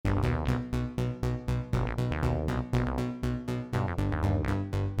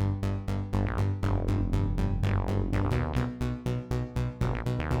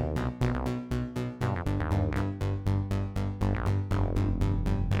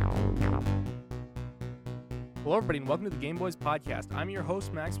Hello, everybody, and welcome to the Game Boys Podcast. I'm your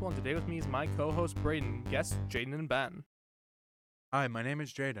host, Maxwell, and today with me is my co-host, Braden, guests, Jaden and Ben. Hi, my name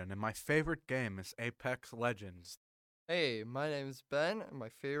is Jaden, and my favorite game is Apex Legends. Hey, my name is Ben, and my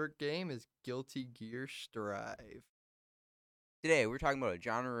favorite game is Guilty Gear Strive. Today, we're talking about a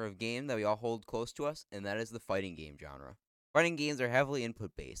genre of game that we all hold close to us, and that is the fighting game genre. Fighting games are heavily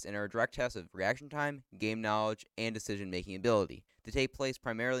input-based and are a direct test of reaction time, game knowledge, and decision-making ability to take place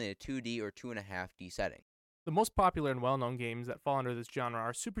primarily in a 2D or 2.5D setting. The most popular and well-known games that fall under this genre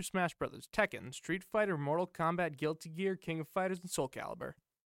are Super Smash Bros., Tekken, Street Fighter, Mortal Kombat, Guilty Gear, King of Fighters, and Soul Calibur.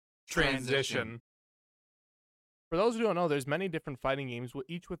 Transition. For those who don't know, there's many different fighting games,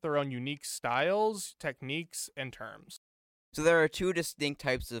 each with their own unique styles, techniques, and terms. So there are two distinct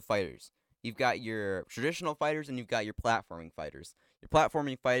types of fighters. You've got your traditional fighters and you've got your platforming fighters. Your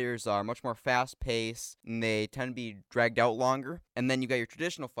platforming fighters are much more fast-paced, and they tend to be dragged out longer. And then you've got your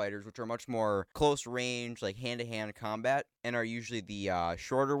traditional fighters, which are much more close-range, like hand-to-hand combat, and are usually the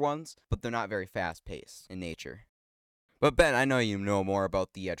shorter ones, but they're not very fast-paced in nature. But Ben, I know you know more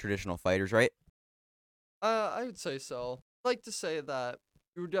about the traditional fighters, right? I would say so. I'd like to say that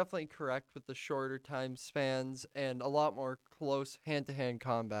you were definitely correct with the shorter time spans and a lot more close hand-to-hand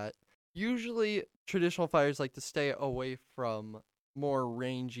combat. Usually, traditional fighters like to stay away from more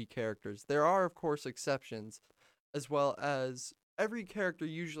rangy characters. There are, of course, exceptions, as well as every character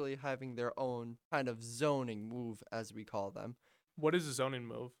usually having their own kind of zoning move, as we call them. What is a zoning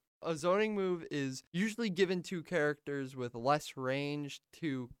move? A zoning move is usually given to characters with less range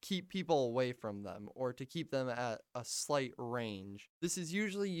to keep people away from them or to keep them at a slight range. This is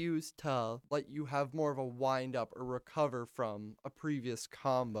usually used to let you have more of a wind up or recover from a previous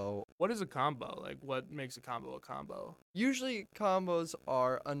combo. What is a combo? Like, what makes a combo a combo? Usually combos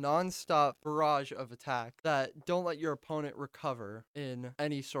are a non-stop barrage of attack that don't let your opponent recover in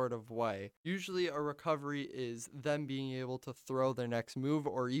any sort of way. Usually a recovery is them being able to throw their next move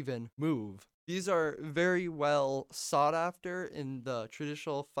or even move. These are very well sought after in the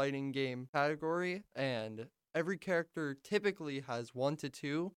traditional fighting game category, and every character typically has 1 to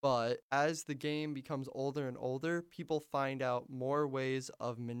 2, but as the game becomes older and older, people find out more ways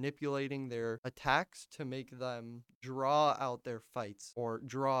of manipulating their attacks to make them draw out their fights or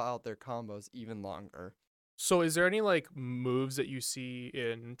draw out their combos even longer. So is there any, moves that you see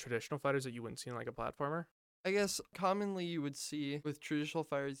in traditional fighters that you wouldn't see in, a platformer? I guess commonly you would see with traditional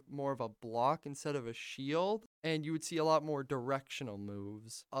fighters more of a block instead of a shield, and you would see a lot more directional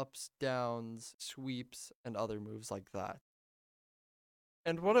moves, ups, downs, sweeps, and other moves like that.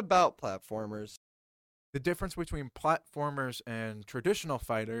 And what about platformers? The difference between platformers and traditional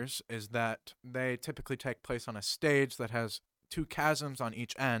fighters is that they typically take place on a stage that has 2 chasms on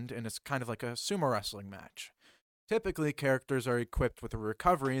each end, and it's kind of like a sumo wrestling match. Typically, characters are equipped with a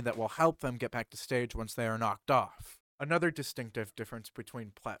recovery that will help them get back to stage once they are knocked off. Another distinctive difference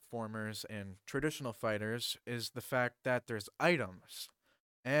between platformers and traditional fighters is the fact that there's items,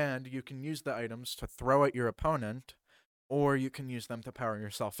 and you can use the items to throw at your opponent, or you can use them to power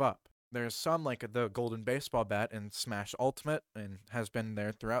yourself up. There's some, like the golden baseball bat in Smash Ultimate, and has been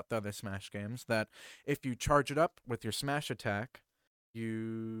there throughout the other Smash games, that if you charge it up with your Smash attack,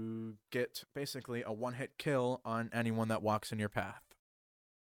 you get basically a one-hit kill on anyone that walks in your path.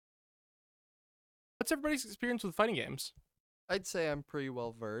 What's everybody's experience with fighting games? I'd say I'm pretty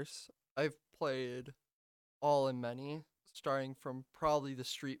well versed. I've played all and many, starting from probably the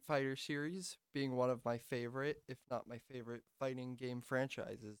Street Fighter series, being one of my favorite, if not my favorite, fighting game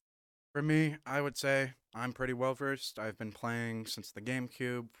franchises. For me, I would say I'm pretty well versed. I've been playing since the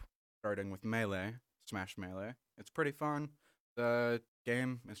GameCube, starting with Melee, Smash Melee. It's pretty fun. The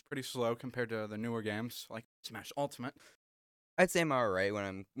game is pretty slow compared to the newer games, like Smash Ultimate. I'd say I'm alright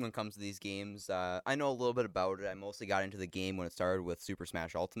when it comes to these games. I know a little bit about it. I mostly got into the game when it started with Super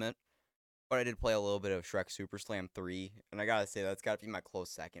Smash Ultimate, but I did play a little bit of Shrek Super Slam 3, and I gotta say that's gotta be my close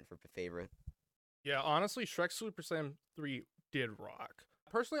second for favorite. Yeah, honestly, Shrek Super Slam 3 did rock.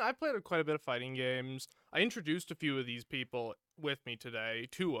 Personally, I played quite a bit of fighting games. I introduced a few of these people with me today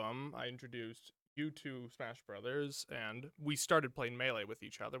to them. I introduced you to Smash Brothers, and we started playing Melee with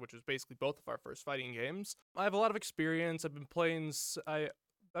each other, which was basically both of our first fighting games. I have a lot of experience. I've been playing since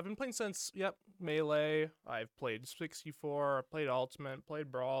Melee. I've played 64, played Ultimate,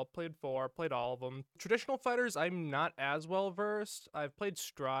 played Brawl, played 4, played all of them. Traditional fighters, I'm not as well versed. I've played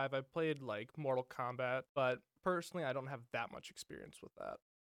Strive, I've played Mortal Kombat, but personally, I don't have that much experience with that.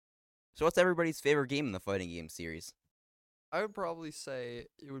 So what's everybody's favorite game in the fighting game series? I would probably say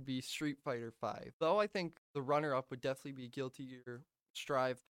it would be Street Fighter V. Though I think the runner-up would definitely be Guilty Gear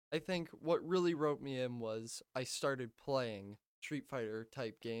Strive. I think what really wrote me in was I started playing Street Fighter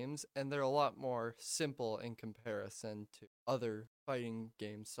type games, and they're a lot more simple in comparison to other fighting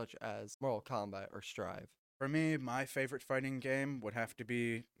games such as Mortal Kombat or Strive. For me, my favorite fighting game would have to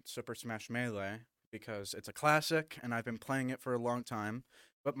be Super Smash Melee because it's a classic and I've been playing it for a long time.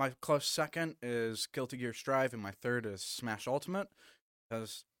 But my close second is Guilty Gear Strive, and my third is Smash Ultimate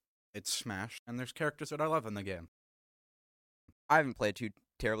because it's Smash and there's characters that I love in the game. I haven't played too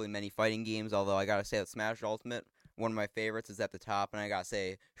terribly many fighting games, although I gotta say that Smash Ultimate, one of my favorites, is at the top, and I gotta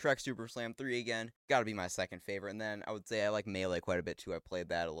say Shrek Super Slam 3 again, gotta be my second favorite, and then I would say I like Melee quite a bit too. I played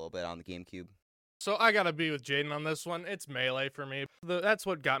that a little bit on the GameCube. So I gotta be with Jaden on this one. It's Melee for me. That's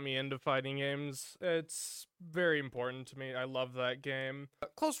what got me into fighting games. It's very important to me. I love that game.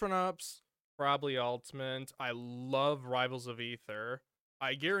 Close run-ups, probably Ultimate. I love Rivals of Aether.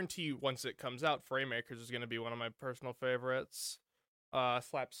 I guarantee you once it comes out, Framemakers is gonna be one of my personal favorites.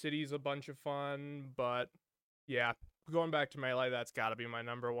 Slap City's a bunch of fun, but yeah, going back to Melee, that's gotta be my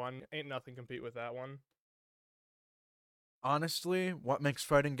number one. Ain't nothing compete with that one. Honestly, what makes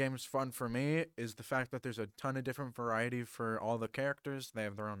fighting games fun for me is the fact that there's a ton of different variety for all the characters. They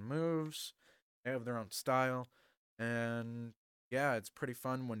have their own moves, they have their own style, and yeah, it's pretty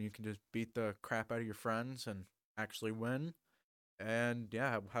fun when you can just beat the crap out of your friends and actually win. And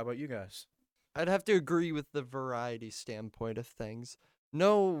yeah, how about you guys? I'd have to agree with the variety standpoint of things.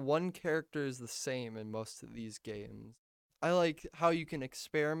 No one character is the same in most of these games. I like how you can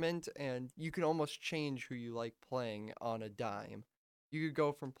experiment and you can almost change who you like playing on a dime. You could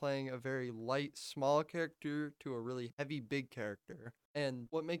go from playing a very light, small character to a really heavy, big character. And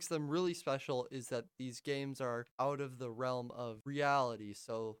what makes them really special is that these games are out of the realm of reality,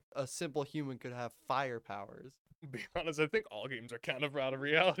 so a simple human could have fire powers. Be honest, I think all games are kind of out of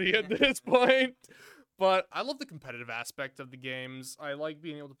reality at this point. But I love the competitive aspect of the games. I like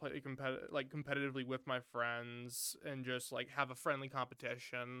being able to play competitively with my friends and just like have a friendly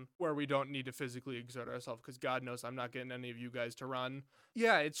competition where we don't need to physically exert ourselves because God knows I'm not getting any of you guys to run.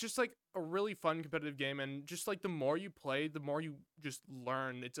 Yeah, it's just like a really fun competitive game, and just like the more you play, the more you just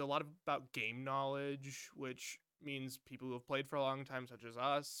learn. It's a lot about game knowledge, which means people who have played for a long time, such as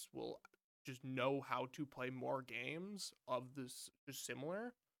us, will just know how to play more games of this just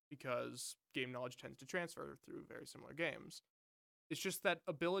similar, because game knowledge tends to transfer through very similar games. It's just that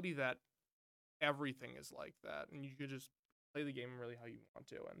ability that everything is like that, and you could just play the game really how you want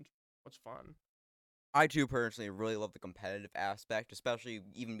to, and what's fun. I too personally really love the competitive aspect, especially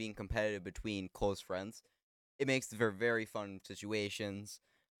even being competitive between close friends. It makes for very fun situations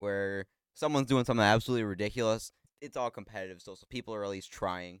where someone's doing something absolutely ridiculous. It's all competitive still, so people are at least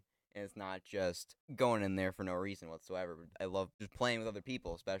trying. And it's not just going in there for no reason whatsoever. I love just playing with other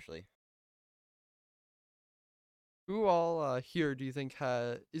people, especially. Who all here do you think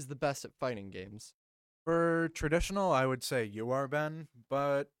is the best at fighting games? For traditional, I would say you are, Ben,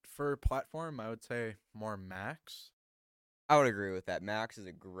 but for platform, I would say more Max. I would agree with that. Max is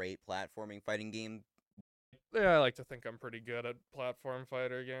a great platforming fighting game. Yeah, I like to think I'm pretty good at platform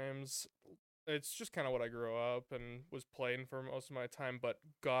fighter games. It's just kind of what I grew up and was playing for most of my time, but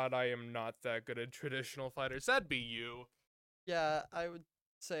God, I am not that good at traditional fighters. That'd be you. Yeah, I would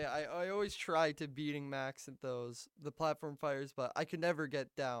say I always try to beating Max at the platform fighters, but I could never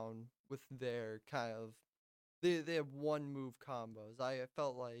get down with their kind of they have one move combos. I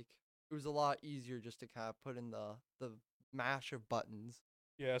felt like it was a lot easier just to kind of put in the mash of buttons.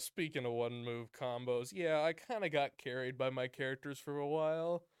 Yeah, speaking of one move combos, yeah, I kind of got carried by my characters for a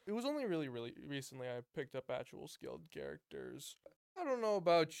while. It was only really recently I picked up actual skilled characters. I don't know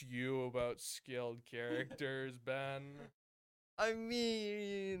about you about skilled characters, Ben. I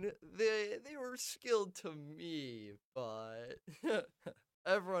mean, they were skilled to me, but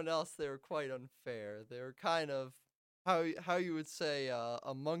everyone else, they were quite unfair. They were kind of how you would say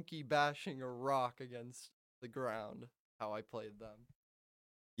a monkey bashing a rock against the ground. How I played them.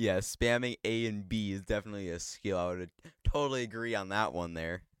 Yeah, spamming A and B is definitely a skill. I would totally agree on that one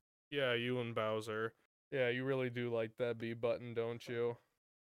there. Yeah, you and Bowser. Yeah, you really do like that B button, don't you?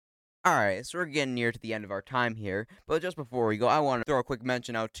 Alright, so we're getting near to the end of our time here, but just before we go, I want to throw a quick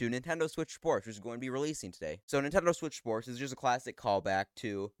mention out to Nintendo Switch Sports, which is going to be releasing today. So Nintendo Switch Sports is just a classic callback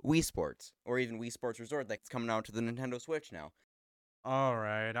to Wii Sports, or even Wii Sports Resort that's coming out to the Nintendo Switch now.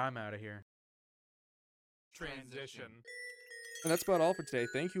 Alright, I'm out of here. Transition. And that's about all for today.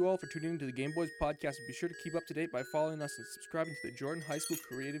 Thank you all for tuning into the Game Boys podcast, and be sure to keep up to date by following us and subscribing to the Jordan High School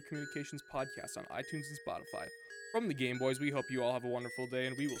Creative Communications podcast on iTunes and Spotify. From the Game Boys, we hope you all have a wonderful day,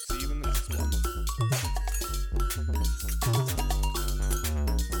 and we will see you in the next one.